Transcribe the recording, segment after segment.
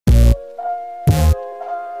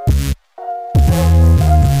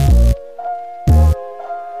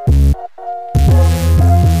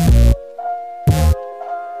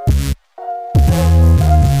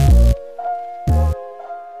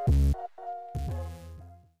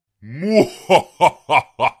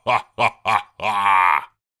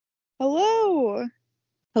Hello,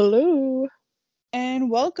 Hello. and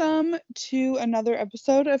welcome to another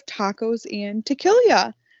episode of Tacos and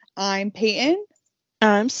Tequila. I'm Peyton,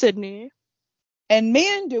 I'm Sydney. and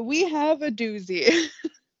man, do we have a doozy.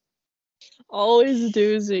 Always a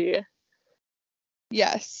doozy.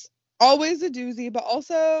 Yes, always a doozy, but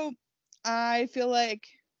also I feel like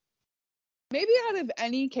maybe out of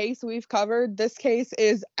any case we've covered, this case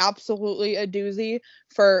is absolutely a doozy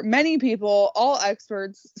for many people, all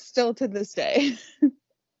experts, still to this day.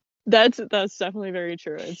 That's definitely very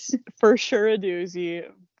true. It's for sure a doozy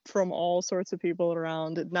from all sorts of people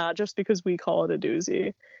around, not just because we call it a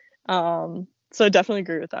doozy. So I definitely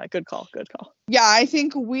agree with that. Good call. Good call. Yeah, I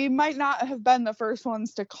think we might not have been the first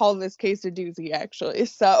ones to call this case a doozy, actually.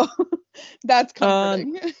 So that's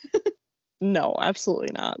comforting. No, absolutely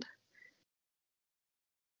not.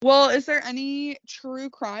 Well, is there any true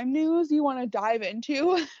crime news you want to dive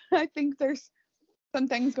into? I think there's some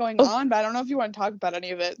things going Oh, on, but I don't know if you want to talk about any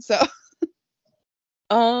of it. So,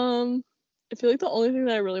 I feel like the only thing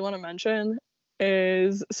that I really want to mention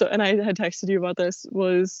is and I had texted you about this,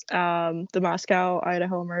 was the Moscow,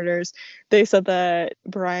 Idaho murders. They said that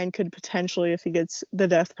Brian could potentially, if he gets the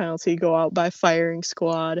death penalty, go out by firing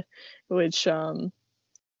squad, which you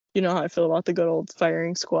know how I feel about the good old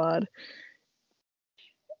firing squad.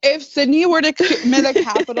 if Sydney were to commit a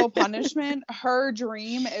capital punishment, her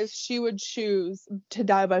dream is she would choose to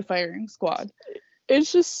die by firing squad.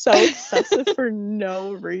 It's just so excessive for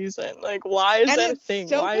no reason. Like, why is And that a it thing?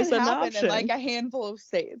 still Why can is that an happen in like option? a handful of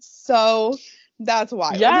states. So that's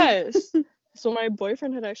wild. Yes. So my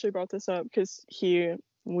boyfriend had actually brought this up because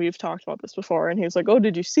we've talked about this before, and he was like, "Oh,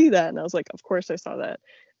 did you see that?" And I was like, "Of course I saw that."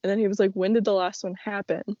 And then he was like, "When did the last one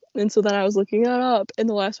happen?" And so then I was looking it up, and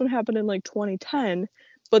the last one happened in like 2010.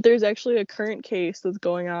 But there's actually a current case that's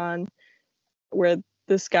going on where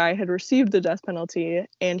this guy had received the death penalty,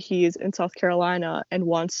 and he's in South Carolina and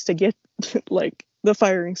wants to get like the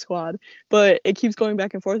firing squad, but it keeps going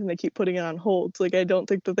back and forth, and they keep putting it on hold. Like, I don't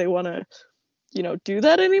think that they want to, do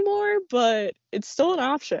that anymore, but it's still an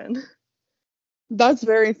option. That's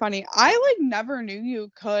very funny. I like never knew you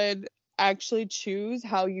could actually choose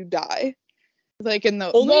how you die. Like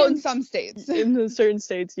Only in some states. in the certain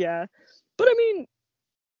states, yeah. But I mean,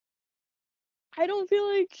 I don't feel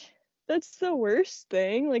like that's the worst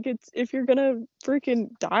thing. Like, it's, if you're gonna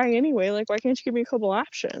freaking die anyway, like, why can't you give me a couple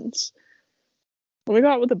options? Let me go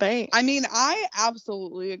out with a bang. I mean, I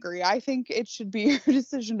absolutely agree. I think it should be your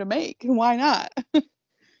decision to make. Why not?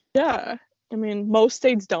 Yeah. I mean, most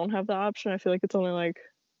states don't have the option. I feel like it's only like,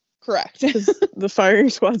 Correct. because the firing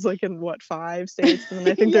squad's like in what, 5 states, and then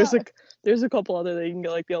I think Yeah. there's a couple other that you can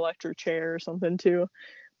get, like the electric chair or something too.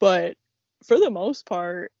 But for the most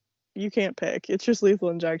part, you can't pick. It's just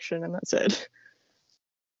lethal injection, and that's it.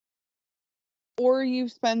 Or you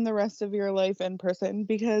spend the rest of your life in prison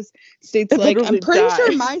because states And like, I'm literally pretty die.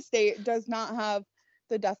 sure my state does not have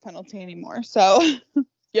the death penalty anymore. So,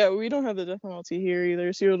 Yeah, we don't have the death penalty here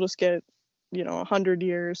either, so you'll just get, 100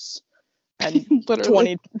 years and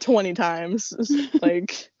literally. 20 times.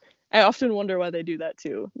 Like, I often wonder why they do that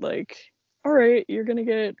too. Like, all right, you're gonna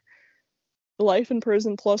get life in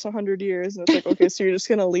prison plus 100 years, and it's like, okay, so you're just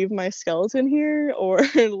gonna leave my skeleton here, or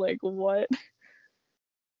like, what?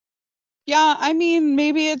 Yeah, I mean,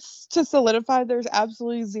 maybe it's to solidify there's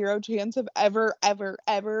absolutely zero chance of ever, ever,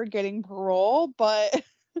 ever getting parole, but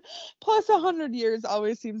plus 100 years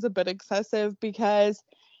always seems a bit excessive because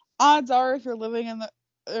odds are if you're living in the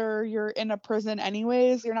or you're in a prison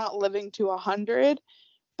anyways, you're not living to 100,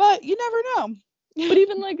 but you never know. But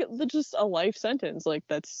even like just a life sentence, like,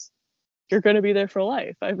 that's, you're gonna be there for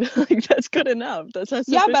life. I feel like that's good enough. That's not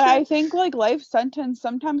Yeah, but I sufficient. think like life sentence,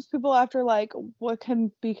 sometimes people after like what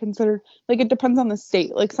can be considered, like it depends on the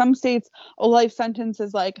state. Like some states, a life sentence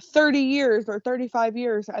is like 30 years or 35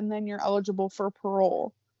 years, and then you're eligible for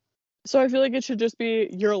parole. So I feel like it should just be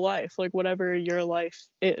your life, like whatever your life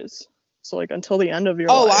is. So like until the end of your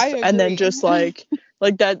Oh, I life, and then agree. just like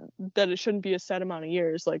that it shouldn't be a set amount of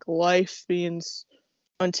years. Like, life means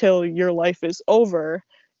until your life is over,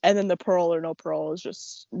 and then the parole or no parole is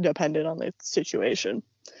just dependent on the situation.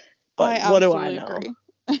 I But what do I absolutely know?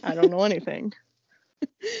 agree. I don't know anything.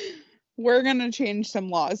 We're going to change some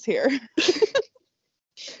laws here.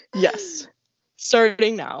 Yes.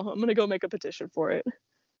 Starting now. I'm gonna go make a petition for it.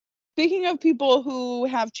 Speaking of people who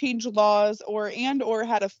have changed laws or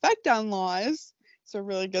had effect on laws, it's a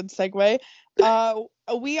really good segue. Uh,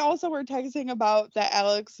 we also were texting about the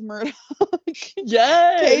Alex Murdaugh case,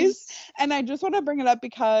 Yes. and I just want to bring it up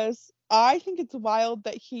because I think it's wild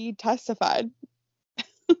that he testified.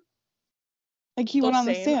 Like he So went on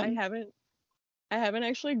the same. stand. I haven't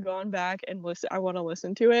actually gone back and listen. I want to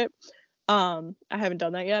listen to it. I haven't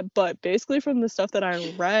done that yet, but basically from the stuff that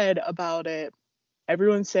I read about it,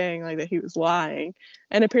 everyone's saying like that he was lying,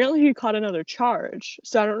 and apparently he caught another charge.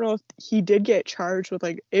 So I don't know if he did get charged with,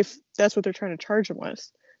 like, if that's what they're trying to charge him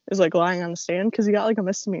with, is like lying on the stand, because he got like a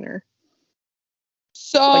misdemeanor. Like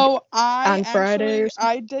So on Friday or something.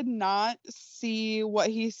 I did not see what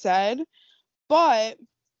he said, but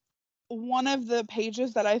one of the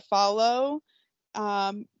pages that I follow,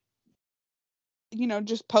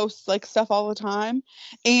 just posts like stuff all the time,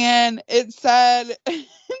 and it said they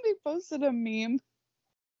posted a meme.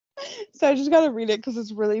 So I just gotta read it because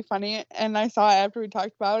it's really funny, and I saw it after we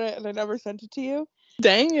talked about it, and I never sent it to you.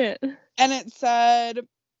 Dang it. And it said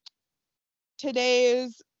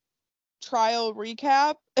today's trial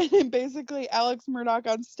recap, and basically Alex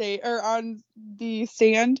Murdaugh on the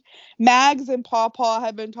stand. Mags and Paw Paw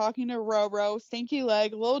had been talking to Roro, Stinky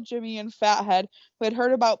Leg, Lil Jimmy, and Fathead, who had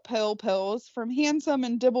heard about pills from Handsome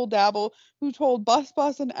and Dibble Dabble, who told Bus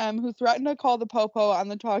Bus and M, who threatened to call the Popo on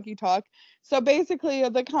the Talkie Talk. So basically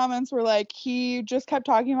the comments were like, he just kept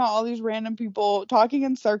talking about all these random people, talking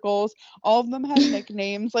in circles. All of them had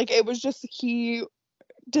nicknames. Like, it was just, he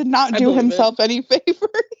did not do himself any favors.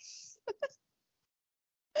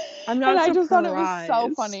 I'm not and I surprised. just thought it was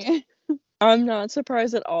so funny. I'm not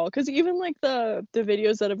surprised at all, because even like the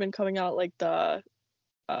videos that have been coming out, like the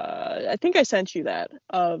I think I sent you that,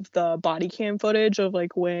 of the body cam footage of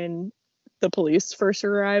like when the police first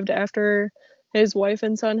arrived after his wife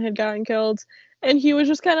and son had gotten killed, and he was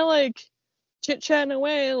just kind of like chit-chatting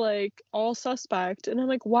away like all suspect, and I'm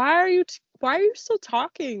like, why are you still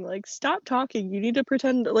talking? Like, stop talking. You need to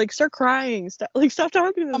pretend, like, start crying, stop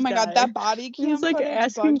talking to this Oh my guy. God, that body cam He was like footage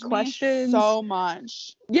asking bugged questions me so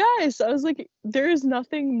much. Yes, I was like, there is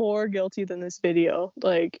nothing more guilty than this video.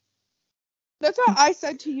 Like, that's what I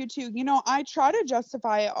said to you too. I try to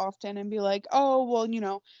justify it often and be like, oh well, you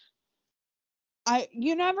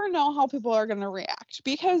never know how people are going to react,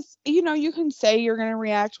 because you can say you're going to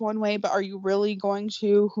react one way, but are you really going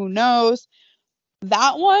to? Who knows?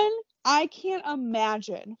 That one, I can't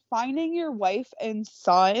imagine finding your wife and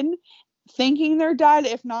son thinking they're dead,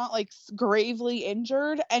 if not like gravely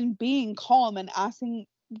injured, and being calm and asking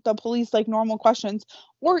the police like normal questions,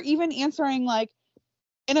 or even answering like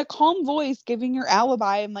in a calm voice, giving your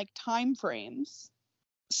alibi and like time frames.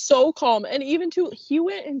 So calm. And even too, he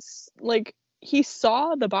went and like, he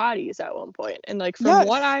saw the bodies at one point, and like from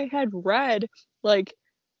what I had read, like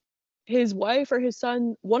his wife or his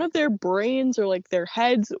son, one of their brains or like their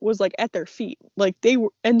heads was like at their feet, like they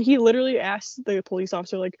were, and he literally asked the police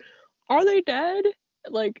officer like, are they dead?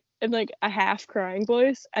 Like, in like a half crying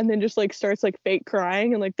voice, and then just like starts like fake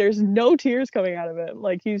crying, and like there's no tears coming out of him,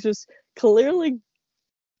 like he's just clearly,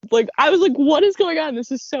 like, I was like, what is going on?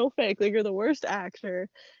 This is so fake. Like, you're the worst actor.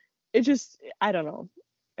 It just, I don't know.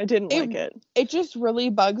 I didn't like it. It just really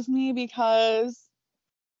bugs me because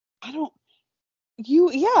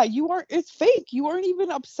you aren't, it's fake. You aren't even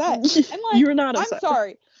upset. And like, you're not upset. I'm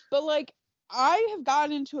sorry, but like, I have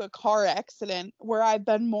gotten into a car accident where I've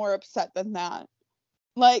been more upset than that.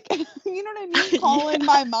 Like, you know what I mean? Calling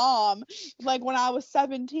my mom, like when I was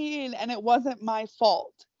 17, and it wasn't my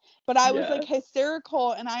fault. But I was like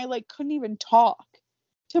hysterical, and I like couldn't even talk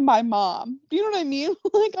to my mom. Do you know what I mean?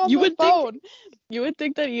 Like on the phone. You would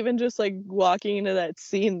think that even just like walking into that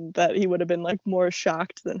scene, that he would have been like more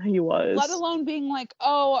shocked than he was. Let alone being like,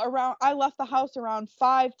 oh, I left the house around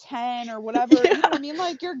 5:10 or whatever. You know what I mean?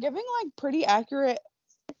 Like, you're giving like pretty accurate.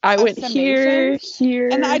 I went here.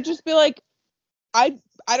 And I'd just be like, I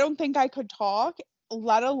don't think I could talk,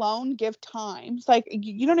 let alone give times. Like,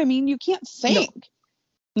 you know what I mean? You can't think.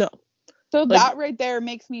 No. So like, that right there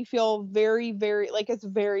makes me feel very, very, like, it's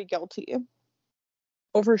very guilty.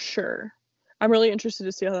 Oh, for sure. I'm really interested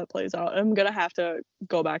to see how that plays out. I'm gonna have to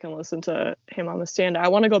go back and listen to him on the stand. I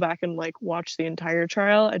want to go back and like watch the entire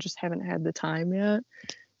trial. I just haven't had the time yet.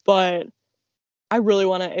 But I really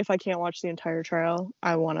want to, if I can't watch the entire trial,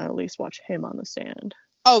 I want to at least watch him on the stand.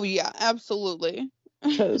 Oh yeah, absolutely.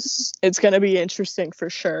 Because it's gonna be interesting for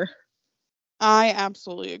sure. I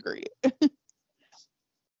absolutely agree.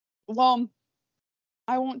 Well,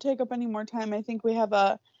 I won't take up any more time. I think we have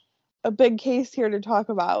a big case here to talk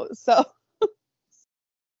about. So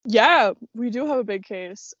yeah, we do have a big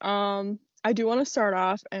case. I do want to start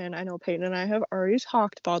off, and I know Peyton and I have already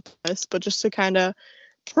talked about this, but just to kind of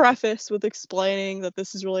preface with explaining that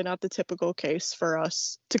this is really not the typical case for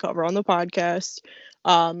us to cover on the podcast.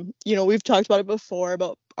 We've talked about it before,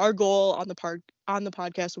 but our goal on the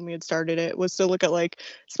podcast when we had started it was to look at like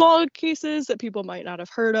small cases that people might not have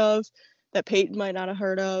heard of, that Peyton might not have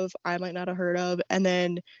heard of, I might not have heard of, and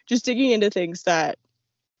then just digging into things that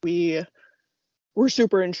we were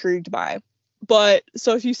super intrigued by. But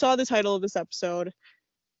so if you saw the title of this episode,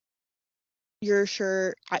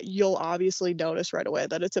 you'll obviously notice right away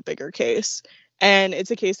that it's a bigger case. And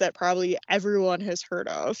it's a case that probably everyone has heard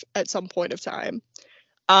of at some point of time.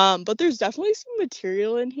 But there's definitely some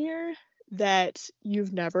material in here that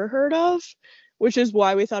you've never heard of, which is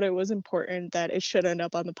why we thought it was important that it should end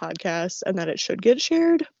up on the podcast and that it should get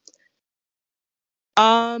shared.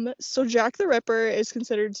 So Jack the Ripper is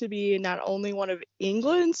considered to be not only one of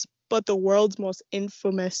England's, but the world's most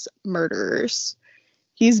infamous murderers.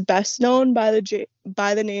 He's best known by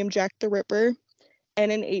the name Jack the Ripper,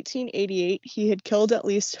 and in 1888 he had killed at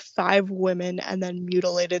least 5 women and then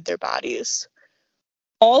mutilated their bodies.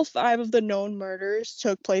 All 5 of the known murders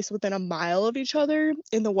took place within a mile of each other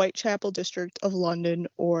in the Whitechapel district of London,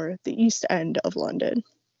 or the East End of London.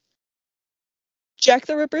 Jack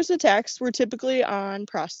the Ripper's attacks were typically on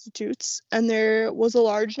prostitutes, and there was a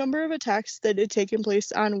large number of attacks that had taken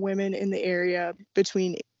place on women in the area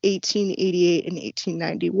between 1888 and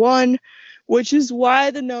 1891, which is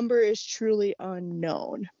why the number is truly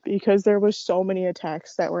unknown, because there was so many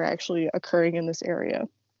attacks that were actually occurring in this area.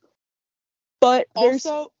 But there's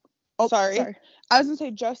Also, oh, sorry. I was gonna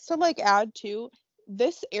say, just to like add to,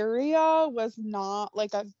 this area was not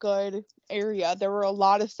like a good area. There were a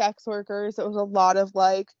lot of sex workers. It was a lot of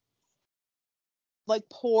like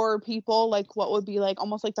poor people, like what would be like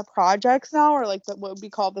almost like the projects now, or like what would be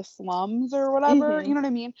called the slums or whatever. You know what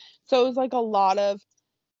I mean? So it was like a lot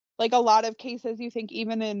of cases you think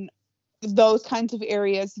even in those kinds of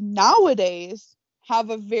areas nowadays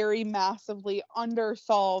have a very massively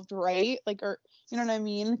undersolved, right? Like, or you know what I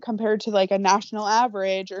mean, compared to like a national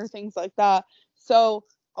average or things like that. So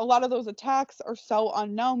a lot of those attacks are so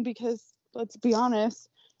unknown because, let's be honest,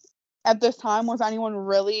 at this time, was anyone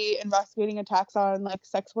really investigating attacks on like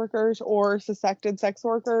sex workers or suspected sex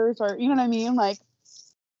workers, or you know what I mean? Like,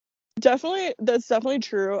 that's definitely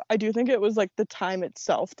true. I do think it was like the time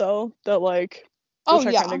itself though that like which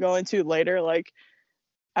I kind of go into later, like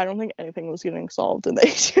I don't think anything was getting solved in the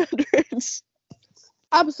 1800s.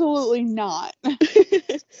 Absolutely not.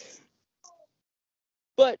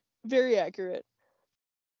 But very accurate.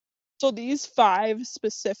 So these 5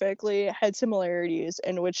 specifically had similarities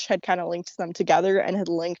in which had kind of linked them together and had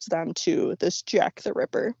linked them to this Jack the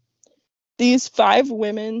Ripper. These 5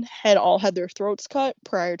 women had all had their throats cut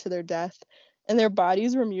prior to their death, and their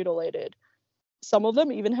bodies were mutilated. Some of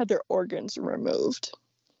them even had their organs removed.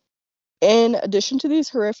 In addition to these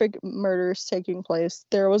horrific murders taking place,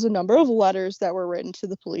 there was a number of letters that were written to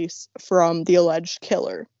the police from the alleged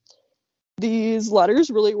killer. These letters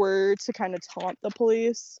really were to kind of taunt the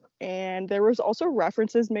police, and there was also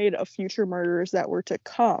references made of future murders that were to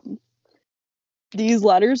come. These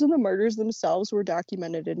letters and the murders themselves were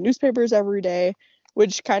documented in newspapers every day,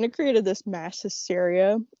 which kind of created this mass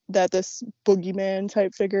hysteria that this boogeyman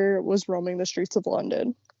type figure was roaming the streets of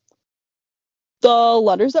London. The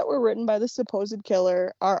letters that were written by the supposed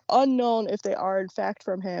killer are unknown if they are in fact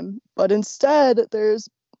from him, but instead there's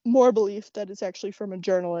more belief that it's actually from a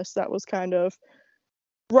journalist that was kind of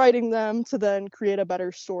writing them to then create a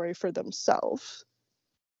better story for themselves.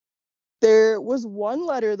 There was one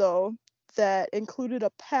letter, though, that included a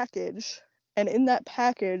package, and in that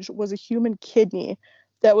package was a human kidney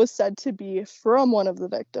that was said to be from one of the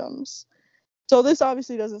victims. So this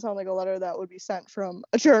obviously doesn't sound like a letter that would be sent from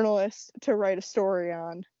a journalist to write a story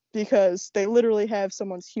on, because they literally have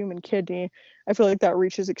someone's human kidney. I feel like that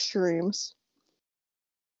reaches extremes.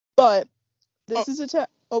 But this is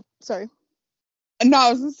sorry. No,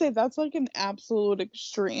 I was gonna say that's like an absolute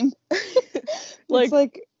extreme. Like, it's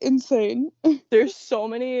like insane. There's so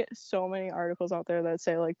many articles out there that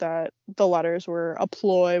say like that the letters were a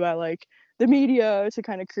ploy by like the media to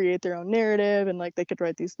kind of create their own narrative, and like they could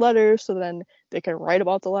write these letters so then they could write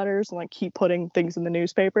about the letters and like keep putting things in the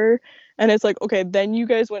newspaper. And it's like, okay, then you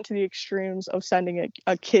guys went to the extremes of sending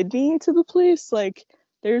a kidney to the police. Like,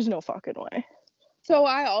 there's no fucking way. So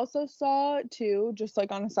I also saw too, just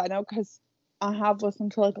like on a side note, because I have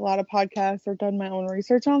listened to like a lot of podcasts or done my own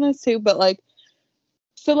research on this too, but like,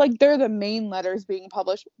 so like they're the main letters being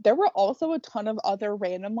published. There were also a ton of other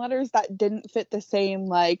random letters that didn't fit the same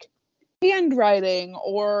like handwriting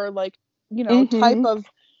or like, you know, type of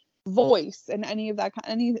voice and any of that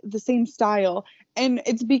kind, the same style. And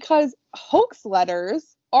it's because hoax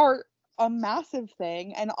letters are a massive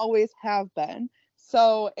thing and always have been.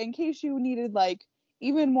 So in case you needed like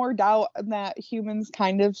even more doubt that humans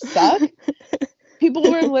kind of suck, people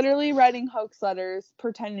were literally writing hoax letters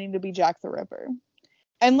pretending to be Jack the Ripper.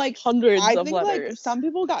 And like hundreds I of think like letters. some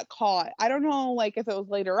people got caught. I don't know like if it was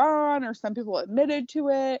later on or some people admitted to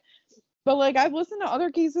it. But like I've listened to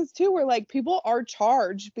other cases too where like people are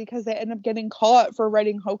charged because they end up getting caught for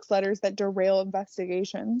writing hoax letters that derail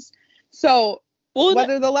investigations. So Well,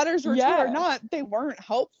 whether the letters were true or yeah. not, they weren't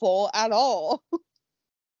helpful at all.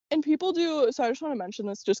 And people do, so I just want to mention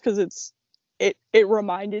this just because it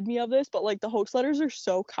reminded me of this, but like the hoax letters are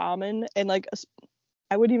so common, and like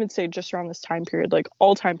I wouldn't even say just around this time period, like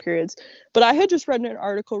all time periods. But I had just read an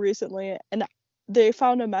article recently, and they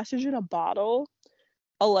found a message in a bottle,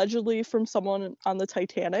 allegedly from someone on the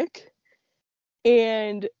Titanic.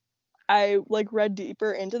 And I like read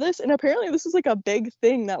deeper into this, and apparently this is like a big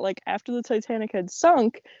thing that like after the Titanic had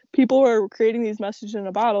sunk, people were creating these messages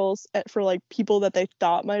in bottles for like people that they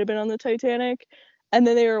thought might have been on the Titanic, and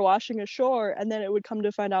then they were washing ashore, and then it would come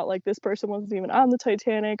to find out like this person wasn't even on the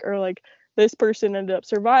Titanic, or like this person ended up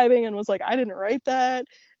surviving and was like, I didn't write that.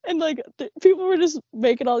 And like people were just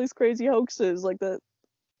making all these crazy hoaxes like the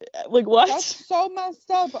like what? That's so messed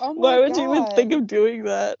up. Oh Why my would you even think God. of doing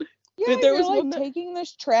that? Yeah, There you're was like one that taking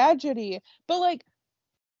this tragedy. But like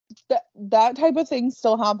that type of thing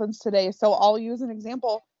still happens today. So I'll use an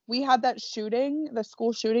example. We had that shooting, the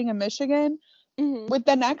school shooting in Michigan. Mhm. With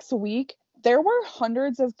the next week, there were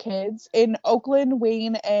hundreds of kids in Oakland,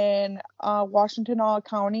 Wayne, and Washtenaw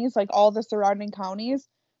counties, like all the surrounding counties,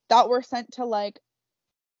 that were sent to like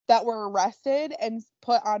that were arrested and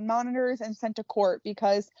put on monitors and sent to court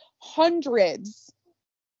because hundreds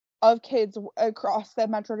of kids across the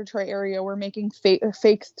Metro Detroit area were making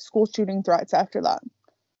fake school shooting threats after that.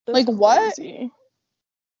 That's Like what? crazy.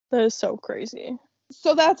 That is so crazy.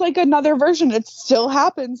 So that's like another version. It still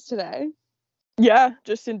happens today. Yeah,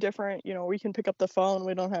 just in different, we can pick up the phone.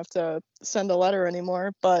 We don't have to send a letter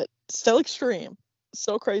anymore, but still extreme.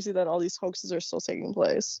 So crazy that all these hoaxes are still taking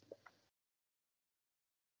place.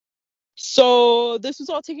 So this was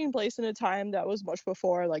all taking place in a time that was much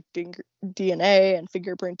before like DNA and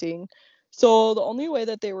fingerprinting. So the only way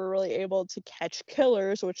that they were really able to catch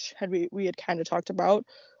killers, which we had kind of talked about,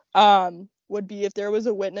 would be if there was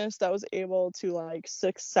a witness that was able to like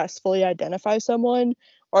successfully identify someone,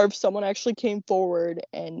 or if someone actually came forward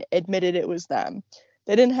and admitted it was them.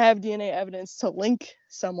 They didn't have DNA evidence to link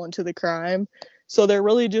someone to the crime, so they're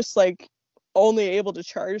really just like only able to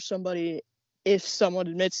charge somebody if someone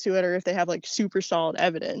admits to it or if they have like super solid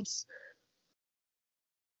evidence.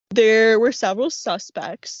 There were several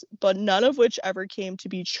suspects, but none of which ever came to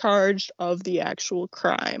be charged of the actual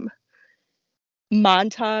crime.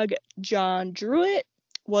 Montague John Druitt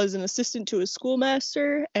was an assistant to his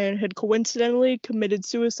schoolmaster and had coincidentally committed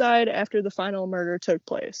suicide after the final murder took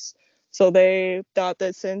place. So they thought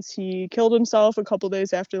that since he killed himself a couple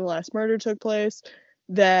days after the last murder took place,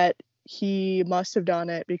 that he must have done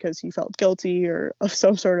it because he felt guilty or of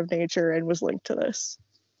some sort of nature and was linked to this.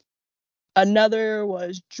 Another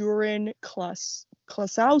was Jurin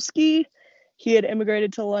Klasowski. He had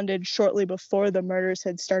immigrated to London shortly before the murders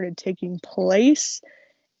had started taking place,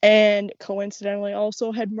 and coincidentally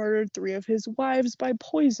also had murdered 3 of his wives by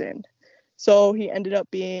poison. So he ended up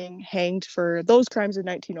being hanged for those crimes in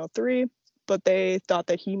 1903, but they thought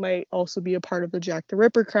that he might also be a part of the Jack the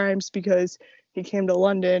Ripper crimes because he came to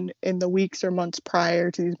London in the weeks or months prior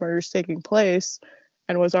to these murders taking place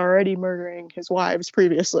and was already murdering his wives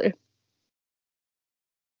previously.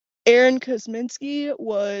 Aaron Kosminski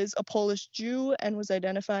was a Polish Jew and was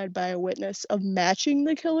identified by a witness of matching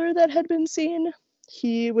the killer that had been seen.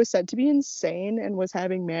 He was said to be insane and was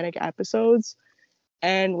having manic episodes,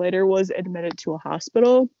 and later was admitted to a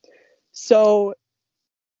hospital. So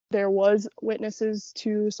there was witnesses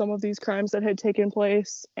to some of these crimes that had taken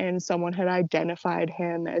place, and someone had identified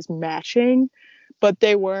him as matching, but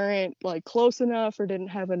they weren't like close enough or didn't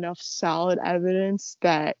have enough solid evidence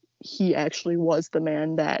that he actually was the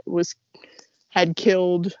man that had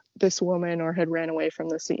killed this woman or had ran away from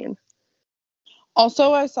the scene.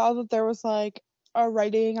 Also, I saw that there was like a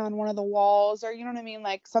writing on one of the walls, or you know what I mean,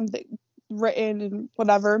 like something written and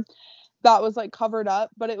whatever that was like covered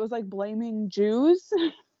up, but it was like blaming Jews.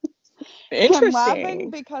 I'm laughing Interesting.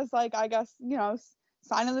 because like I guess,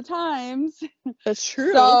 sign of the times. That's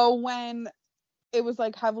true. So when it was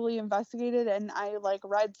like heavily investigated and I like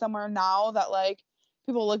read somewhere now that like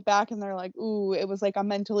people look back and they're like, ooh, it was like a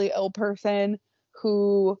mentally ill person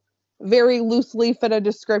who very loosely fit a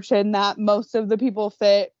description that most of the people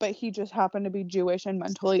fit, but he just happened to be Jewish and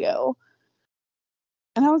mentally ill.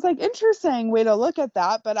 And I was like, interesting way to look at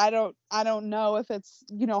that, but I don't know if it's,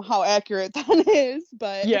 how accurate that is,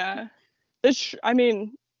 but Yeah. I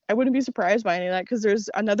mean, I wouldn't be surprised by any of that because there's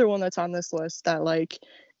another one that's on this list that like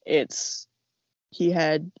he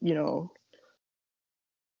had,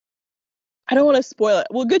 I don't want to spoil it.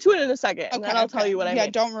 We'll get to it in a second, and then Okay, I'll tell you what I mean. Yeah,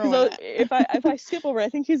 don't ruin it. If I skip over, I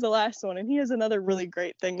think he's the last one, and he has another really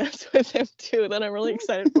great thing that's with him too that I'm really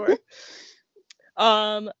excited for.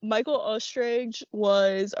 Michael Ostrich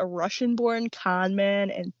was a Russian-born con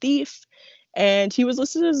man and thief, and he was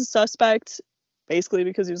listed as a suspect basically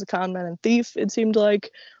because he was a con man and thief, it seemed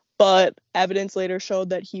like. But evidence later showed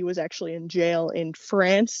that he was actually in jail in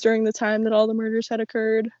France during the time that all the murders had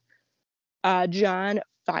occurred. John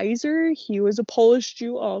Pfizer, he was a Polish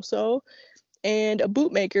Jew also, and a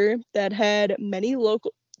bootmaker that many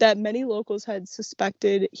locals had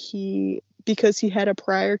suspected because he had a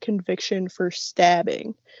prior conviction for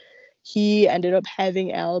stabbing. He ended up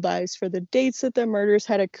having alibis for the dates that the murders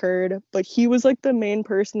had occurred, but he was like the main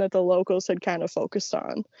person that the locals had kind of focused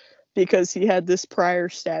on because he had this prior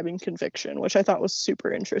stabbing conviction, which I thought was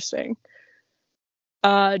super interesting.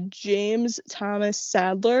 James Thomas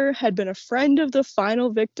Sadler had been a friend of the final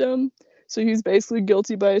victim, so he's basically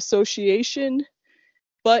guilty by association,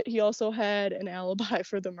 but he also had an alibi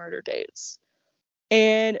for the murder dates.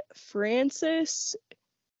 And Francis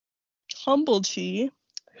Tumblety,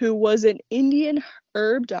 who was an Indian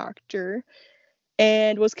herb doctor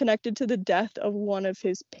and was connected to the death of one of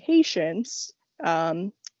his patients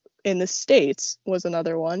in the States, was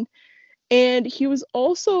another one. And he was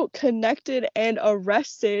also connected and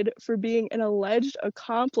arrested for being an alleged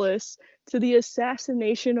accomplice to the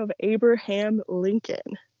assassination of Abraham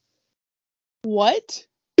Lincoln. What?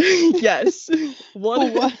 Yes. One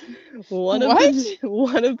of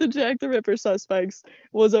the Jack the Ripper suspects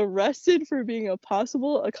was arrested for being a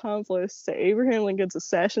possible accomplice to Abraham Lincoln's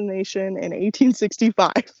assassination in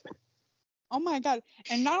 1865. Oh my God.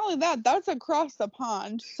 And not only that, that's across the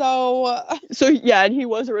pond. So yeah, and he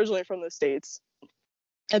was originally from the States.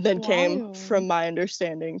 And then came, wild. from my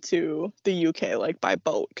understanding, to the UK, like by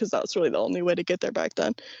boat, because that was really the only way to get there back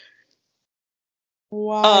then.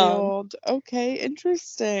 Wild. Okay,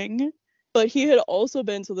 interesting. But he had also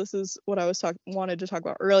been, so this is what I wanted to talk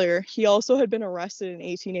about earlier, he also had been arrested in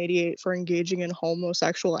 1888 for engaging in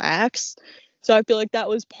homosexual acts. So I feel like that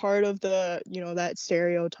was part of the, that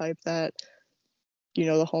stereotype that,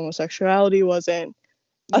 the homosexuality wasn't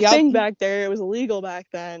a thing back there. It was illegal back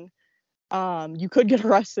then. You could get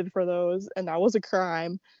arrested for those, and that was a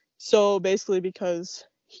crime. So basically, because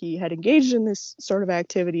he had engaged in this sort of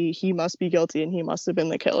activity, he must be guilty and he must have been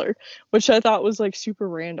the killer, which I thought was like super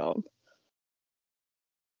random.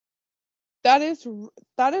 That is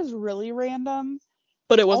really random.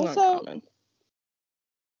 But it wasn't uncommon.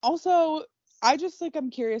 Also, I'm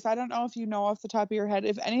curious. I don't know if you know off the top of your head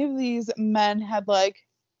if any of these men had like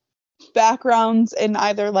backgrounds in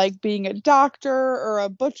either like being a doctor or a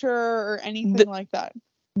butcher or anything like that.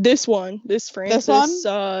 This Francis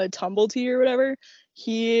Tumblety or whatever,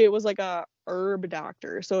 he was like a herb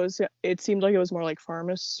doctor, so it seemed like it was more like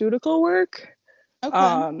pharmaceutical work.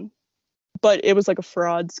 Okay. But it was like a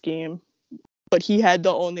fraud scheme. But he had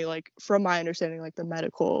the only, like, from my understanding, like the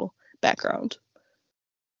medical background.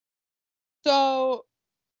 So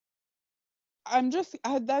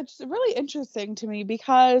that's really interesting to me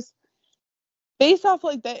because based off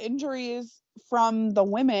like the injuries from the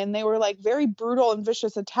women, they were like very brutal and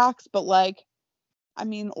vicious attacks, but like, I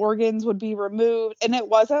mean, organs would be removed and it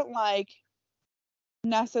wasn't like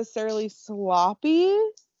necessarily sloppy.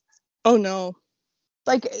 Oh no.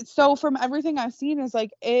 Like, so from everything I've seen is like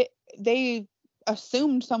they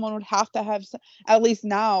assumed someone would have to have, at least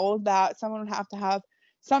now, that someone would have to have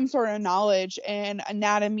some sort of knowledge in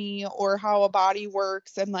anatomy or how a body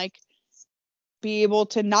works and like be able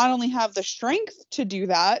to not only have the strength to do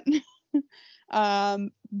that,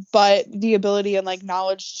 but the ability and like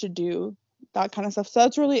knowledge to do that kind of stuff. So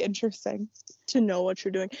that's really interesting to know what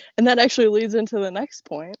you're doing. And that actually leads into the next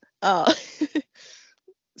point.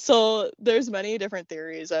 So there's many different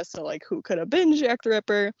theories as to like who could have been Jack the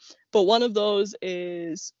Ripper, but one of those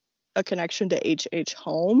is a connection to H.H.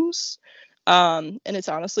 Holmes. And it's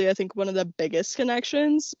honestly, I think, one of the biggest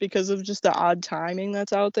connections because of just the odd timing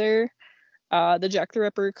that's out there. The Jack the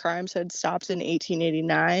Ripper crimes had stopped in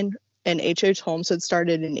 1889, and H.H. Holmes had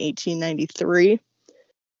started in 1893.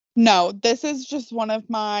 No, this is just one of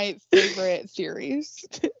my favorite theories.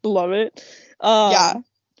 Love it. Yeah,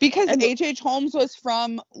 because H.H. Holmes was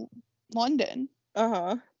from London.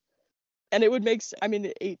 Uh-huh. And it would make, I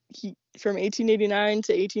mean, he from 1889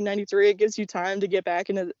 to 1893, it gives you time to get back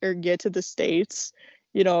or get to the States,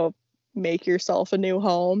 make yourself a new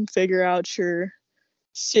home, figure out your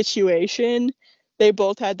situation. They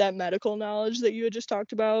both had that medical knowledge that you had just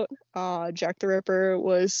talked about. Jack the Ripper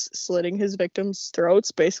was slitting his victims'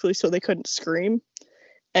 throats, basically so they couldn't scream.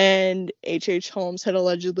 And H.H. Holmes had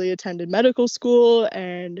allegedly attended medical school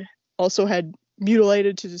and also had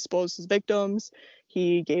mutilated to dispose his victims.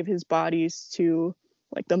 He gave his bodies to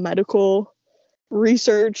like the medical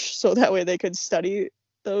research so that way they could study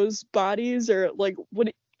those bodies, or like what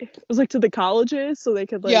it was like to the colleges so they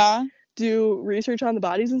could like Yeah. do research on the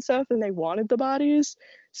bodies and stuff, and they wanted the bodies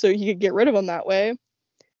so he could get rid of them that way.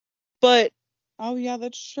 But Oh yeah,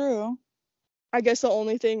 that's true. I guess the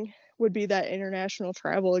only thing would be that international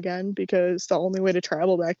travel again, because the only way to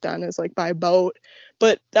travel back then is like by boat.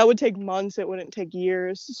 But that would take months, it wouldn't take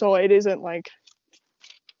years. So it isn't like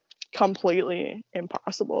completely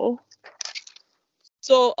impossible.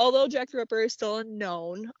 So although Jack the Ripper is still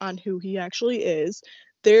unknown on who he actually is,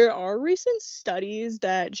 there are recent studies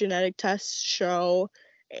that genetic tests show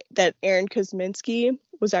that Aaron Kosminski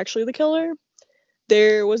was actually the killer.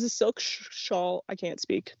 There was a silk shawl, I can't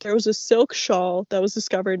speak. There was a silk shawl that was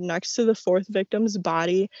discovered next to the fourth victim's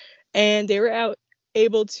body, and they were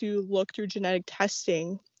able to look through genetic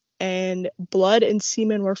testing, and blood and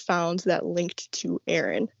semen were found that linked to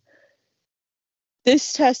Aaron.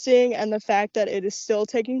 This testing and the fact that it is still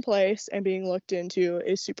taking place and being looked into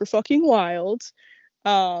is super fucking wild,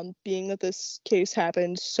 being that this case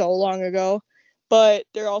happened so long ago. But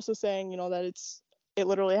they're also saying, that it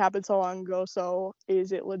literally happened so long ago, so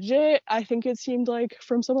is it legit? I think it seemed like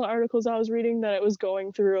from some of the articles I was reading that it was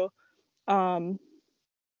going through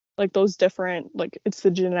like those different, like it's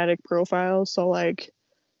the genetic profile, so like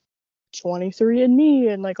 23andMe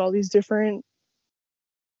and like all these different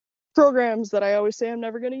programs that I always say I'm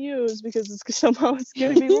never going to use because it's somehow it's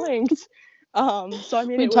going to be linked. So I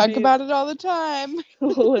mean, We it would talk be about it all the time.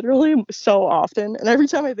 literally so often, and every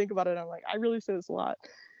time I think about it, I'm like, I really say this a lot.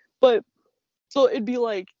 But so it'd be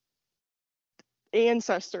like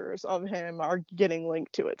ancestors of him are getting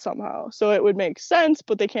linked to it somehow. So it would make sense,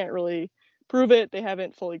 but they can't really prove it. They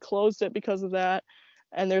haven't fully closed it because of that.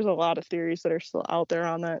 And there's a lot of theories that are still out there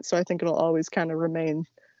on that. So I think it'll always kind of remain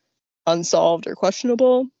unsolved or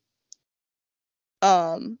questionable.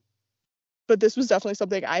 But this was definitely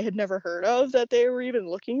something I had never heard of, that they were even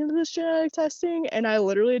looking into this genetic testing. And I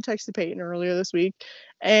literally texted Peyton earlier this week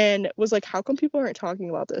and was like, how come people aren't talking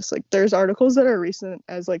about this? Like, there's articles that are recent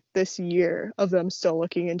as like this year of them still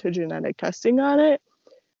looking into genetic testing on it.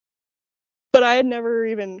 But I had never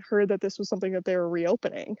even heard that this was something that they were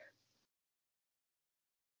reopening.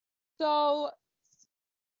 So,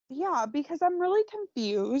 yeah, because I'm really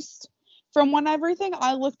confused. From when everything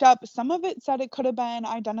I looked up, some of it said it could have been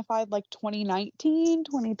identified like 2019,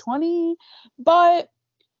 2020, but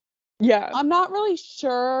Yeah. I'm not really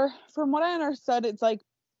sure. From what I understood, it's like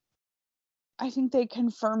I think they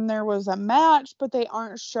confirmed there was a match, but they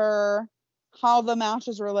aren't sure how the match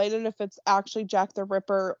is related, if it's actually Jack the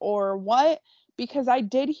Ripper or what. Because I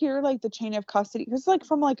did hear like the chain of custody, because like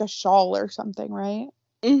from like a shawl or something, right?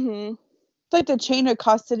 Mm-hmm. Like the chain of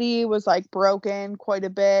custody was like broken quite a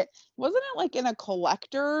bit. Wasn't it like in a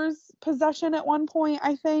collector's possession at one point,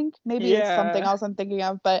 I think? Maybe it's something Yeah. else I'm thinking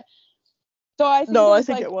of, but so I think No, it I was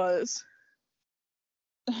think like it was.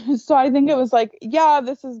 so I think it was like, yeah,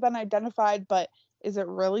 this has been identified, but is it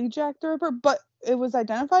really Jack the Ripper? But it was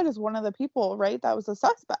identified as one of the people, right? That was a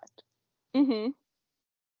suspect. Mm-hmm.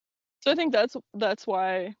 So I think that's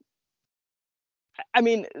why. I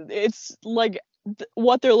mean, it's like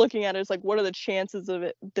what they're looking at is like, what are the chances of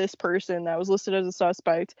this person that was listed as a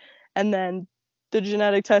suspect, and then the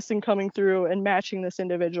genetic testing coming through and matching this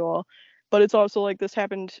individual. But it's also like, this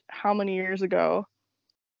happened how many years ago?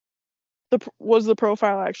 Was the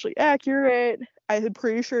profile actually accurate? I'm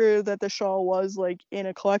pretty sure that the shawl was like in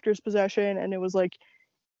a collector's possession, and it was like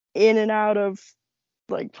in and out of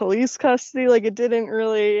like police custody. Like, it didn't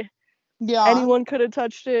really, Yeah. anyone could have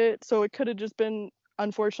touched it, so it could have just been,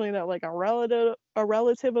 unfortunately, that like a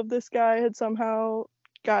relative of this guy had somehow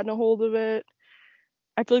gotten a hold of it.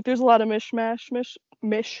 I feel like there's a lot of mishmash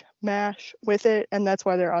with it, and that's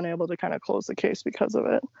why they're unable to kind of close the case because of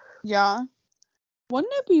it. Yeah.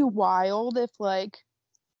 Wouldn't it be wild if like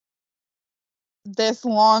this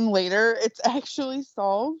long later it's actually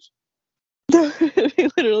solved? It'd be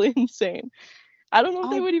literally insane. I don't know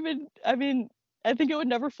if they I would even, I mean, I think it would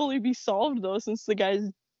never fully be solved though, since the guy's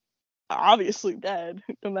obviously dead,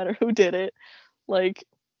 no matter who did it. Like,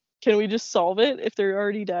 can we just solve it if they're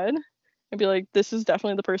already dead and be like, this is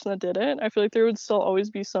definitely the person that did it? I feel like there would still always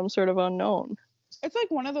be some sort of unknown. It's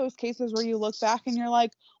like one of those cases where you look back and you're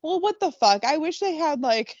like, well, what the fuck? I wish they had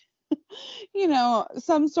like,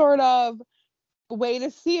 some sort of way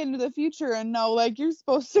to see into the future and know like you're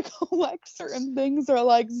supposed to collect certain things or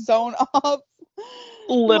like zone off like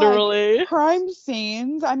Literally. crime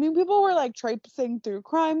scenes. I mean, people were like traipsing through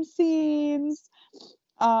crime scenes.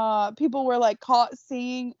 People were like caught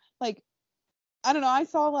seeing like, I don't know, I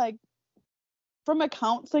saw like from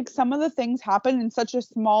accounts, like some of the things happened in such a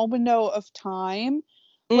small window of time.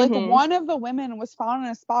 Like Mm-hmm. one of the women was found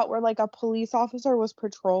in a spot where like a police officer was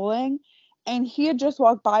patrolling and he had just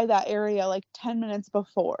walked by that area like 10 minutes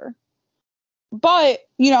before. But,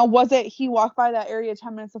 you know, was it he walked by that area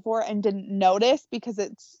 10 minutes before and didn't notice because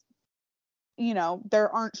it's, you know, there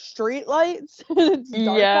aren't street lights and it's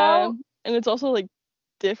dark Yeah, out? and it's also like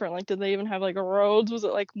different. Like, did they even have like roads? Was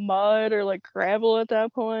it like mud or like gravel at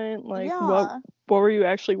that point? Like, Yeah. what were you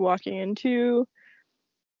actually walking into?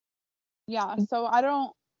 Yeah. So I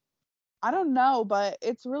don't know, but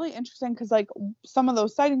it's really interesting because like some of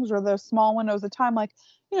those sightings were those small windows of time. Like,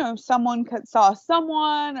 you know, someone saw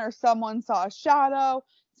someone or someone saw a shadow,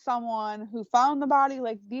 someone who found the body.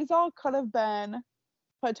 Like these all could have been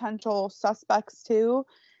potential suspects too.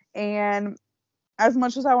 And as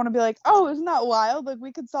much as I want to be like, oh, isn't that wild? Like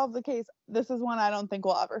we could solve the case. This is one I don't think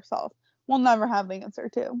we'll ever solve. We'll never have the answer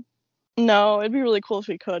to. No, it'd be really cool if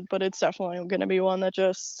we could, but it's definitely going to be one that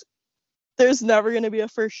just there's never going to be a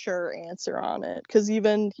for sure answer on it, because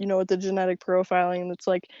even, you know, with the genetic profiling, it's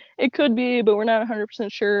like it could be, but we're not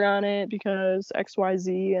 100% sure on it because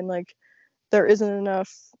XYZ, and like there isn't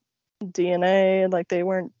enough DNA, and like they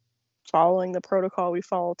weren't following the protocol we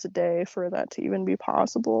follow today for that to even be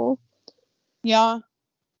possible. Yeah.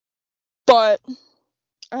 But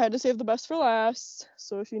I had to save the best for last.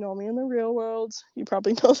 So if you know me in the real world, you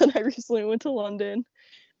probably know that I recently went to London,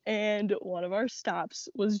 and one of our stops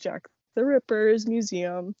was Jack the Ripper's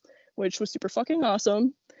museum, which was super fucking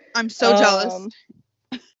awesome. I'm so jealous.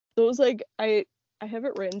 So it was like I have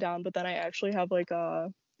it written down, but then I actually have like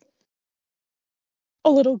a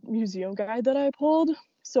little museum guide that I pulled.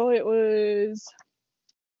 So it was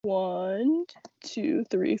 1, 2,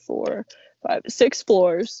 3, 4, 5, 6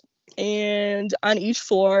 floors. And on each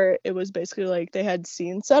floor, it was basically like they had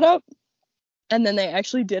scenes set up. And then they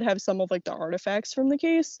actually did have some of like the artifacts from the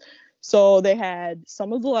case. So they had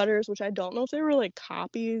some of the letters, which I don't know if they were like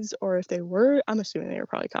copies or if they were. I'm assuming they were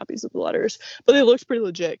probably copies of the letters, but they looked pretty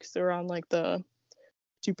legit because they were on like the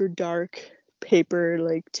super dark paper,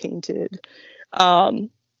 like tainted. But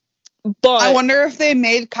I wonder if they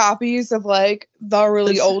made copies of like the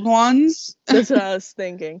really old ones. That's what I was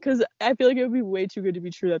thinking, because I feel like it would be way too good to be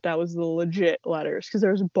true that was the legit letters, because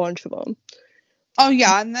there was a bunch of them. Oh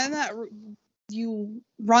yeah, and then that you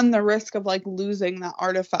run the risk of like losing that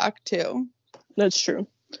artifact too. That's true.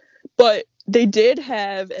 But they did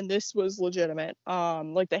have, and this was legitimate,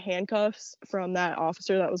 like the handcuffs from that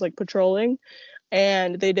officer that was like patrolling,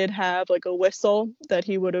 and they did have like a whistle that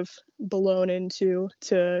he would have blown into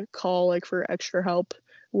to call like for extra help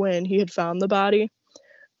when he had found the body.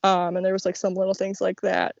 And there was like some little things like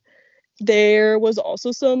that. There was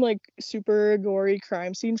also some like super gory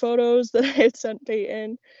crime scene photos that I had sent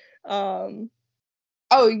Peyton.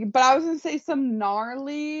 Oh, but I was gonna say some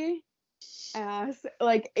gnarly ass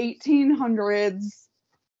like 1800s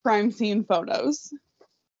crime scene photos.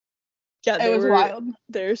 Yeah, It was wild.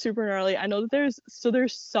 They're super gnarly. I know that there's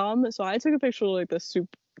some. So I took a picture of like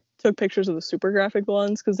took pictures of the super graphic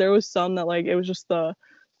ones, because there was some that like it was just the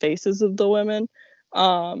faces of the women.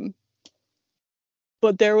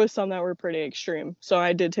 But there was some that were pretty extreme. So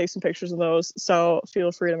I did take some pictures of those. So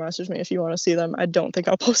feel free to message me if you want to see them. I don't think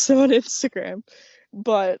I'll post them on Instagram,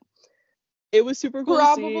 but it was super cool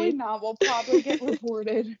to see. Probably not. We'll probably get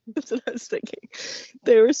reported. That's what I was thinking.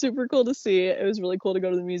 They were super cool to see. It was really cool to go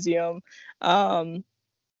to the museum. In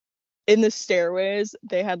the stairways,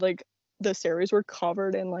 they had like the stairways were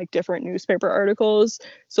covered in like different newspaper articles.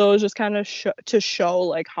 So it was just kind of to show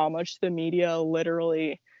like how much the media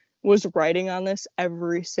literally was writing on this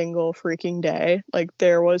every single freaking day. Like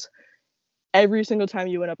there was every single time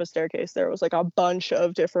you went up a staircase, there was like a bunch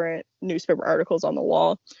of different newspaper articles on the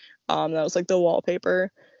wall. That was like the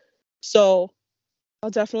wallpaper. So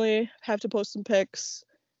I'll definitely have to post some pics.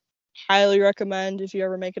 Highly recommend if you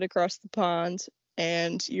ever make it across the pond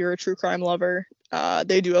and you're a true crime lover.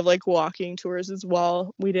 They do have like walking tours as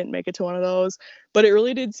well. We didn't make it to one of those, but it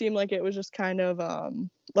really did seem like it was just kind of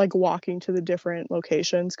like walking to the different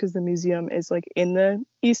locations, because the museum is like in the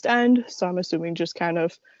East End. So I'm assuming just kind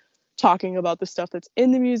of talking about the stuff that's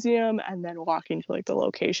in the museum and then walking to like the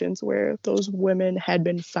locations where those women had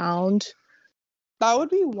been found. That would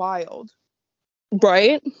be wild.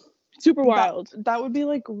 Right? Super wild. That would be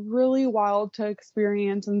like really wild to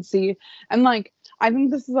experience and see. And like I think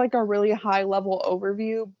this is like a really high level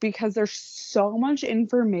overview because there's so much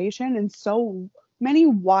information and so many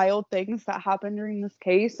wild things that happened during this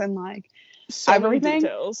case, and like so everything. Many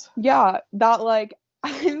details. Yeah, that like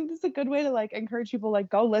I think this is a good way to like encourage people like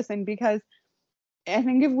go listen, because I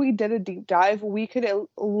think if we did a deep dive, we could at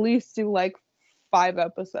least do like 5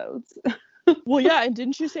 episodes. Well, yeah, and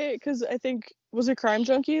didn't you say, because I think, was it Crime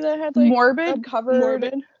Junkie that had like Morbid covered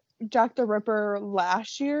Morbid? Jack the Ripper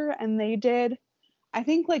last year, and they did, I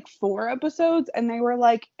think, like 4 episodes, and they were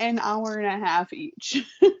like an hour and a half each.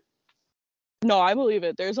 No, I believe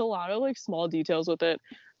it. There's a lot of like small details with it,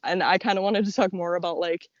 and I kind of wanted to talk more about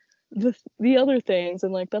like the other things,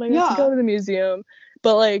 and like that I got to Yeah. go to the museum,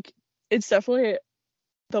 but like it's definitely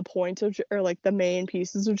the point of, or like the main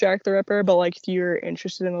pieces of Jack the Ripper. But like if you're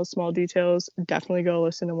interested in those small details, definitely go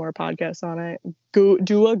listen to more podcasts on it. Go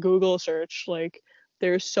do a Google search. Like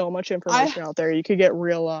there's so much information out there. You could get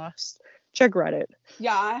real lost. Check Reddit.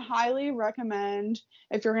 Yeah, I highly recommend,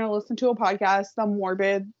 if you're going to listen to a podcast, the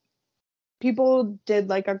Morbid people did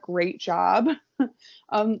like a great job.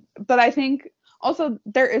 But I think also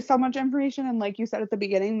there is so much information, and like you said at the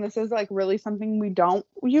beginning, this is like really something we don't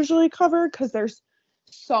usually cover because there's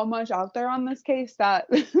so much out there on this case that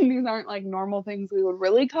these aren't like normal things we would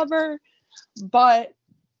really cover. But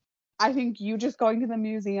I think you just going to the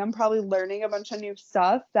museum, probably learning a bunch of new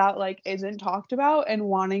stuff that like isn't talked about and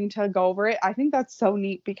wanting to go over it, I think that's so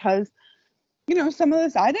neat because, you know, some of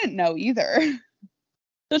this I didn't know either.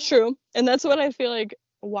 That's true. And that's what I feel like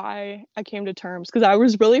why I came to terms, because I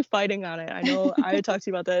was really fighting on it. I know I had talked to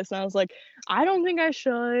you about this, and I was like, I don't think I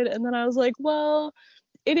should. And then I was like, well,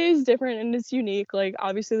 it is different and it's unique. Like,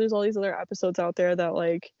 obviously, there's all these other episodes out there that,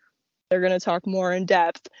 like, they're going to talk more in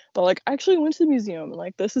depth. But, like, I actually went to the museum. And,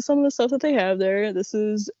 like, this is some of the stuff that they have there. This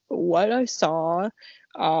is what I saw.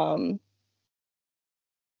 And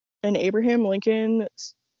Abraham Lincoln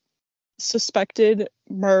suspected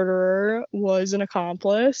murderer was an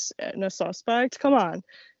accomplice and a suspect. Come on.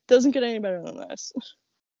 Doesn't get any better than this.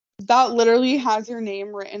 That literally has your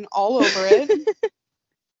name written all over it.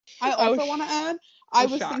 I also want to add, I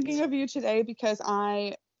was shocked. thinking of you today because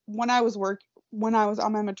when I was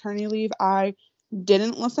on my maternity leave, I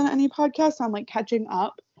didn't listen to any podcasts. So I'm like catching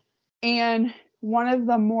up. And one of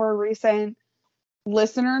the more recent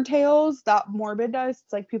listener tales that Morbid does,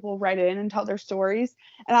 it's like people write in and tell their stories,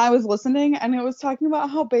 and I was listening and it was talking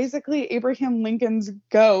about how basically Abraham Lincoln's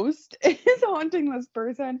ghost is haunting this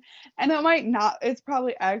person, and it's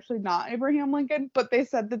probably actually not Abraham Lincoln, but they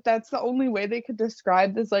said that that's the only way they could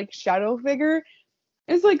describe this like shadow figure.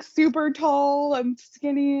 Is like super tall and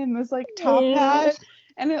skinny and this like top hat,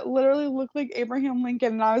 and it literally looked like Abraham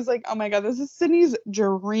Lincoln, and I was like, oh my god, this is Sydney's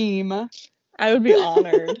dream. I would be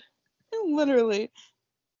honored. Literally.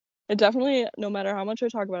 It definitely, no matter how much I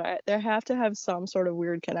talk about it, they have to have some sort of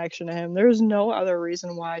weird connection to him. There's no other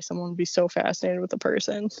reason why someone would be so fascinated with a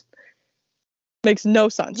person. Makes no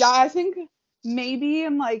sense. Yeah, I think maybe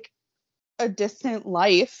in like a distant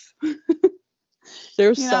life.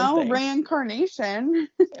 There's something. Reincarnation.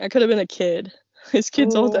 I could have been a kid. His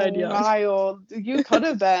kids all died young. Wild. You could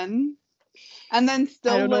have been. And then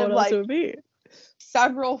still live like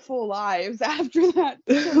several full lives after that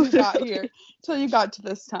till you got here. Till you got to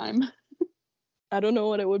this time. I don't know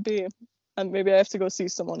what it would be. Maybe I have to go see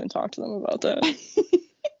someone and talk to them about that.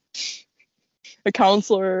 A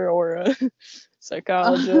counselor or a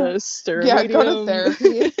psychologist or yeah, medium. go to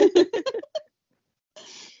therapy.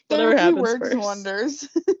 Whatever happens works first. Wonders.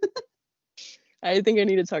 I think I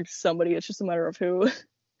need to talk to somebody. It's just a matter of who.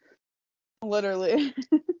 Literally.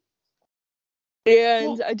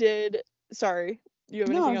 And I did. Sorry, you have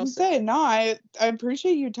anything else to say? No, I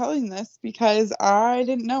appreciate you telling this because I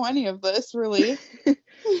didn't know any of this really.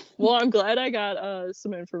 Well, I'm glad I got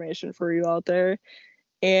some information for you out there.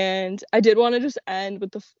 And I did want to just end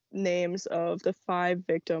with the names of the 5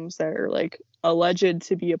 victims that are like alleged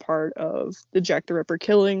to be a part of the Jack the Ripper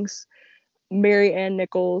killings: Mary Ann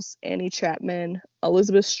Nichols, Annie Chapman,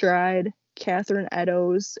 Elizabeth Stride, Catherine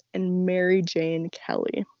Eddowes, and Mary Jane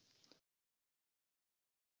Kelly.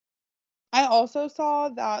 I also saw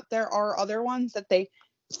that there are other ones that they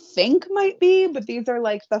think might be, but these are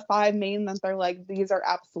like the 5 main that they're like, these are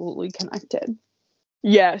absolutely connected.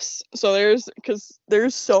 Yes. So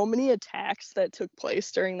there's so many attacks that took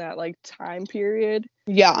place during that like time period.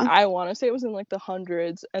 Yeah. I want to say it was in like the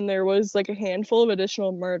hundreds, and there was like a handful of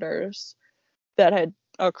additional murders that had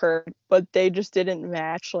occurred, but they just didn't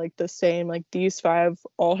match like the same. Like these 5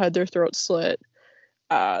 all had their throats slit.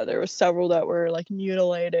 There were several that were like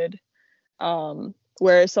mutilated.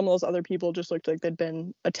 Whereas some of those other people just looked like they'd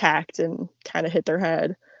been attacked and kind of hit their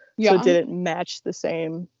head. Yeah. So it didn't match the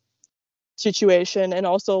same situation. And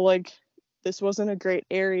also, like, this wasn't a great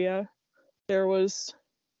area. There was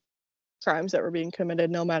crimes that were being committed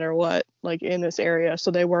no matter what, like, in this area. So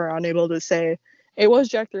they were unable to say it was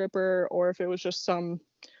Jack the Ripper or if it was just some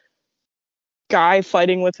guy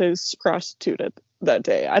fighting with his prostitute that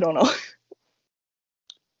day. I don't know.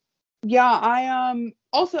 Yeah, I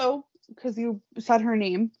also because you said her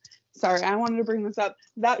name. Sorry, I wanted to bring this up.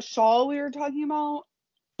 That shawl we were talking about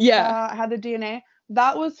Yeah, that had the DNA,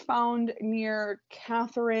 that was found near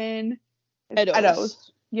Catherine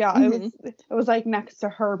Eddowes. Yeah, Mm-hmm. it was like next to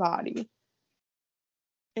her body.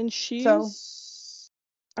 And So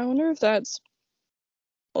I wonder if that's,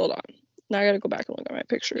 hold on. Now I gotta go back and look at my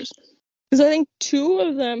pictures. Because I think two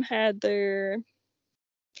of them had their,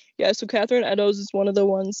 yeah, so Catherine Eddowes is one of the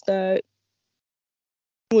ones that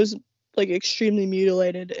was like extremely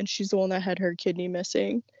mutilated, and she's the one that had her kidney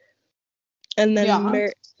missing. And then yeah.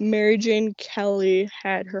 Mary Jane Kelly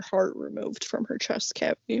had her heart removed from her chest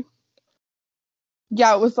cavity.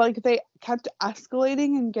 Yeah, it was like they kept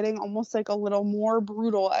escalating and getting almost like a little more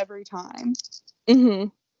brutal every time. Mm-hmm.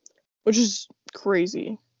 Which is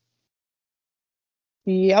crazy.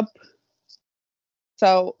 Yep.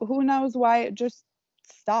 So who knows why it just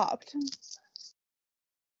stopped?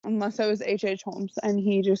 Unless it was H.H. Holmes and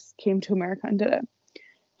he just came to America and did it.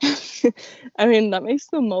 I mean, that makes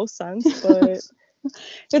the most sense, but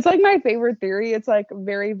it's like my favorite theory. It's like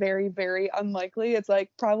very, very, very unlikely. It's like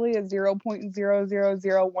probably a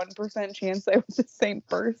 0.0001% chance they were the same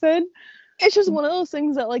person. It's just one of those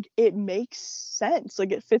things that, like, it makes sense.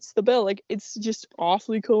 Like, it fits the bill. Like, it's just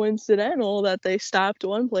awfully coincidental that they stopped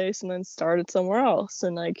one place and then started somewhere else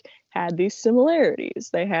and, like, had these similarities.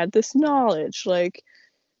 They had this knowledge. Like,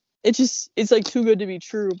 it's like too good to be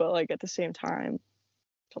true, but, like, at the same time,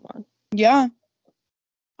 come on. Yeah.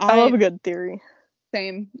 I love a good theory.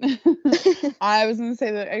 Same. I was going to say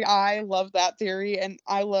that I love that theory, and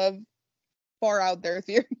I love far out there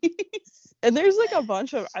theories. And there's like a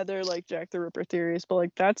bunch of other like Jack the Ripper theories, but like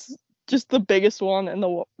that's just the biggest one and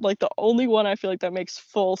the only one I feel like that makes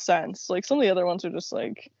full sense. Like some of the other ones are just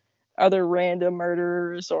like other random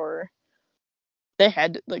murders, or they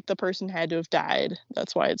had like the person had to have died,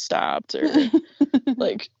 that's why it stopped, or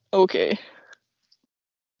like okay.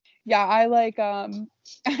 Yeah, I like I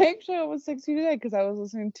actually almost texted you today because I was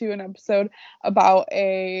listening to an episode about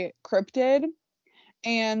a cryptid,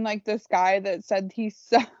 and like this guy that said he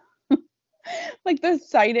saw like the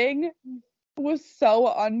sighting was so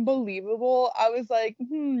unbelievable. I was like,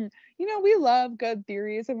 we love good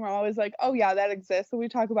theories and we're always like, oh yeah, that exists. And we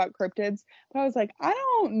talk about cryptids. But I was like, I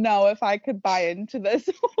don't know if I could buy into this.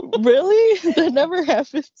 Really? That never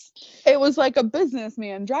happens. It was like a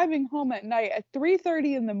businessman driving home at night at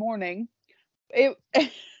 3:30 in the morning. It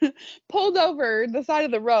pulled over the side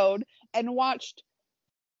of the road and watched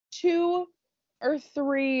 2 or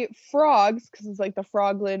 3 frogs, because it's like the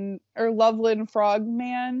Frogland or Loveland Frog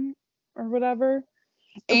Man or whatever.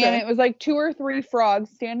 And Okay. it was like 2 or 3 frogs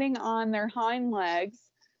standing on their hind legs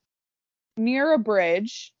near a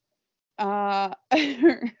bridge, having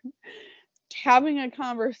a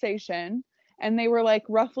conversation. And they were like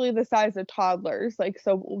roughly the size of toddlers, like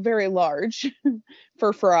so very large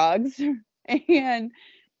for frogs. And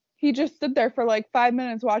he just stood there for like 5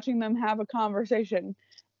 minutes watching them have a conversation.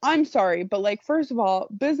 I'm sorry, but like, first of all,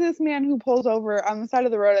 businessman who pulls over on the side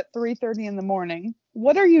of the road at 3:30 in the morning.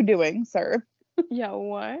 What are you doing, sir? Yeah,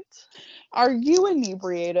 what? Are you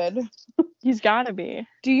inebriated? He's gotta be.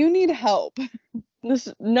 Do you need help?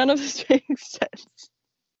 None of this makes sense.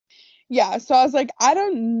 Yeah, so I was like, I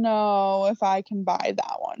don't know if I can buy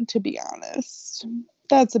that one, to be honest.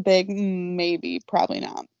 That's a big maybe, probably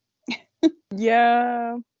not.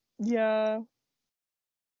 Yeah.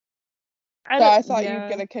 So I thought you'd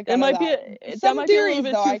get a kick out of that. That might be a little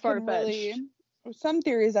bit too far-fetched. Some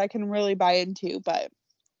theories I can really buy into, but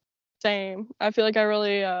Same. I feel like I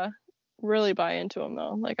really buy into them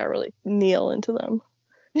though. Like I really kneel into them.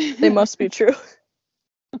 They must be true.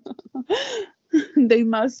 They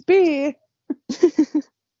must be.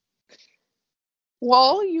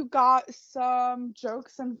 Well, you got some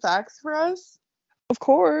jokes and facts for us? Of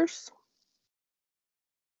course.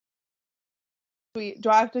 Do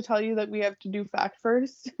I have to tell you that we have to do fact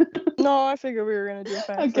first? No, I figured we were gonna do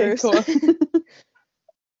fact Okay, first. cool.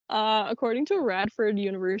 According to a Radford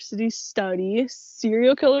University study,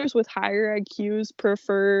 serial killers with higher IQs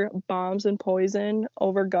prefer bombs and poison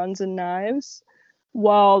over guns and knives,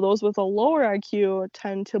 while those with a lower IQ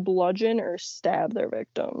tend to bludgeon or stab their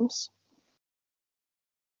victims.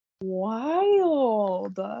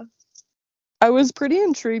 Wild. I was pretty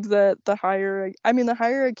intrigued that the higher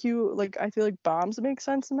IQ, like I feel like bombs make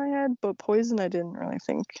sense in my head, but poison I didn't really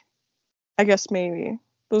think. I guess maybe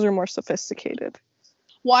those are more sophisticated.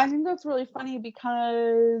 Well, I think that's really funny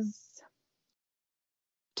because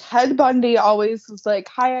Ted Bundy always was like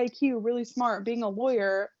high IQ, really smart, being a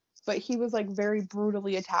lawyer, but he was like very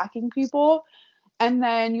brutally attacking people. And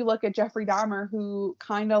then you look at Jeffrey Dahmer, who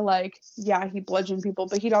kind of like, yeah, he bludgeoned people,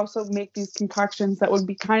 but he'd also make these concoctions that would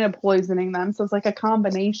be kind of poisoning them. So it's like a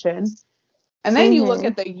combination. And then you look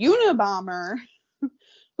at the Unabomber,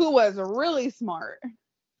 who was really smart.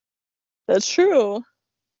 That's true.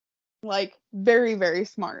 Like, very, very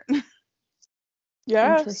smart.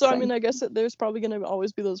 Yeah, so I mean, I guess there's probably going to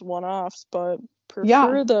always be those one-offs, but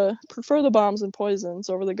prefer the bombs and poisons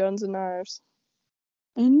over the guns and knives.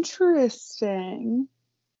 Interesting.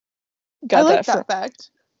 Got I like that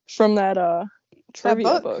fact. From that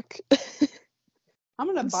trivia book. I'm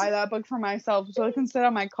going to buy that book for myself so I can sit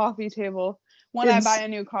on my coffee table when I buy a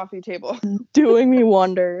new coffee table. Doing me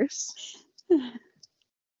wonders.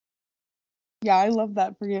 Yeah, I love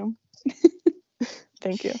that for you.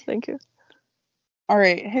 Thank you. All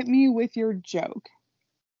right, hit me with your joke.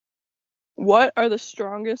 What are the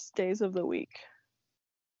strongest days of the week?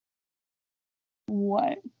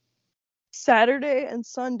 What? Saturday and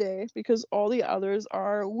Sunday, because all the others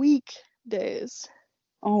are weekdays.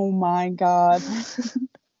 Oh my God.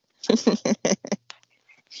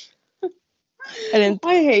 I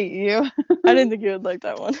hate you. I didn't think you would like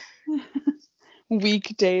that one.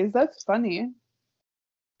 Weekdays. That's funny.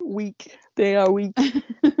 They are weak.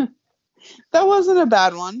 That wasn't a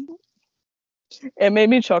bad one. It made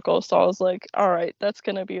me chuckle, so I was like, all right, that's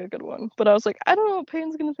going to be a good one. But I was like, I don't know,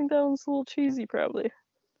 Peyton's going to think that one's a little cheesy, probably.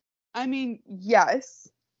 I mean, yes,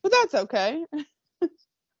 but that's okay.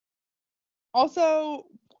 Also,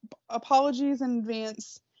 apologies in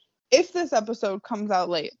advance if this episode comes out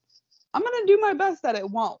late. I'm going to do my best that it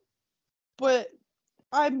won't, but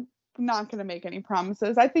I'm not going to make any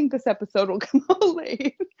promises. I think this episode will come out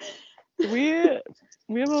late. We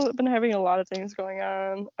have been having a lot of things going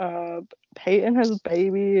on. Peyton has a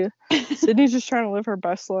baby. Sydney's just trying to live her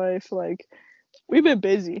best life. Like, we've been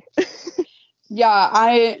busy. Yeah,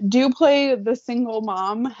 I do play the single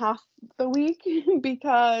mom half the week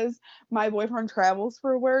because my boyfriend travels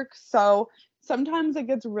for work. So sometimes it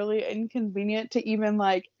gets really inconvenient to even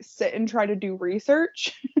like sit and try to do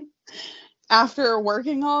research after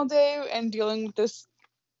working all day and dealing with this.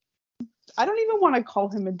 I don't even want to call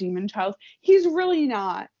him a demon child. He's really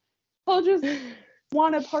not. He'll just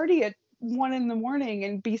want to party at 1 a.m.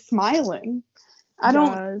 and be smiling. I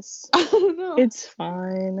don't know. It's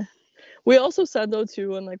fine. We also said though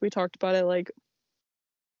too, and like we talked about it, like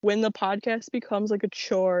when the podcast becomes like a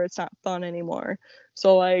chore, it's not fun anymore.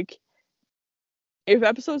 So like if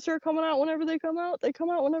episodes start coming out whenever they come out, they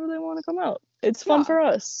come out whenever they want to come out. It's fun for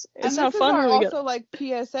us. It's not fun when we get also like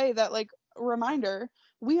PSA that like reminder,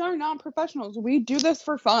 we are not professionals. We do this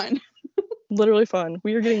for fun. Literally fun.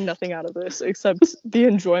 We are getting nothing out of this except the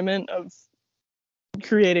enjoyment of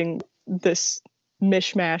creating this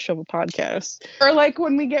mishmash of a podcast. Or like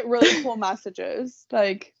when we get really cool messages,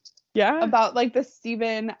 like about like the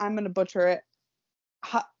Steven, I'm gonna butcher it.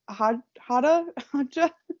 Haja.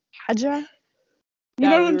 You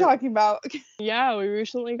know what I'm talking about. Yeah, we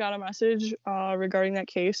recently got a message regarding that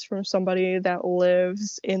case from somebody that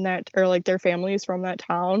lives in that, or like their family is from that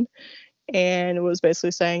town, and it was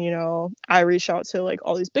basically saying, you know, I reached out to like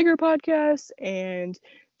all these bigger podcasts and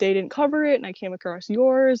they didn't cover it, and I came across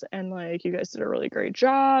yours, and like you guys did a really great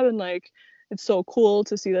job, and like it's so cool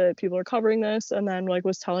to see that people are covering this. And then like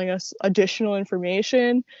was telling us additional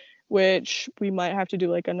information, which we might have to do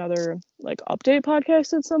like another like update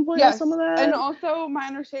podcast at some point. Yes. Some of that. And also my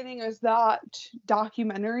understanding is that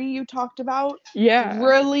documentary you talked about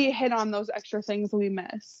really hit on those extra things we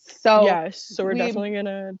missed. So yes, so we're definitely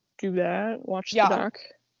gonna do that. Watch the doc.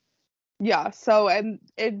 Yeah, so and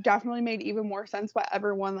it definitely made even more sense why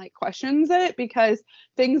everyone like questions it, because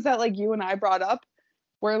things that like you and I brought up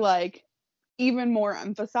were like even more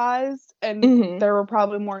emphasized, and there were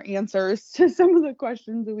probably more answers to some of the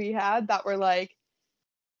questions we had that were like,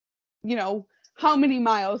 you know, how many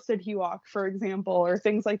miles did he walk, for example, or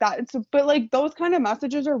things like that. But like those kind of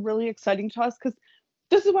messages are really exciting to us because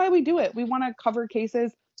this is why we do it. We want to cover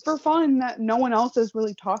cases for fun that no one else is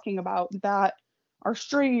really talking about, that are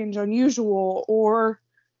strange, unusual, or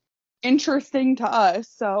interesting to us.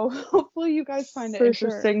 So hopefully you guys find it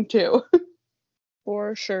interesting too.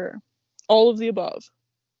 For sure. All of the above.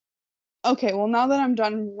 Okay, well, now that I'm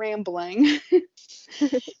done rambling,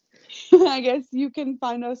 I guess you can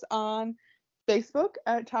find us on Facebook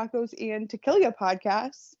at Tacos and Tequila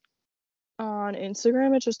Podcast. On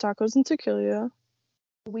Instagram, it's just Tacos and Tequila.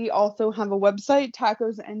 We also have a website,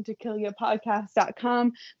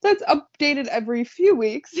 tacosandtequilapodcast.com. That's updated every few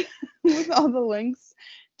weeks with all the links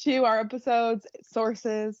to our episodes,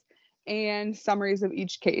 sources, and summaries of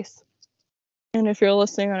each case. And if you're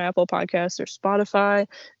listening on Apple Podcasts or Spotify,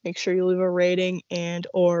 make sure you leave a rating and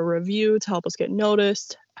or review to help us get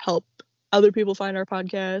noticed, help other people find our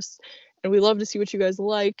podcast. And we love to see what you guys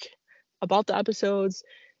like about the episodes.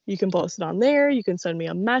 You can post it on there. You can send me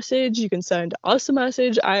a message. You can send us a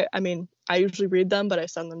message. I mean, I usually read them, but I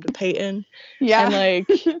send them to Peyton. Yeah. And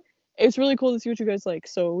like, it's really cool to see what you guys like.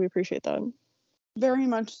 So we appreciate that. Very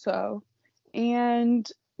much so. And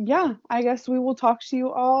yeah, I guess we will talk to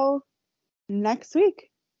you all next week.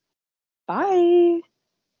 Bye.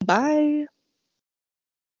 Bye.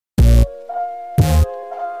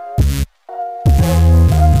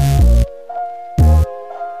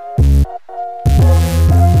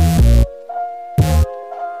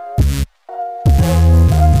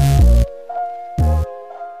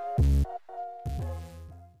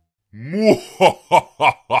 Mwahaha!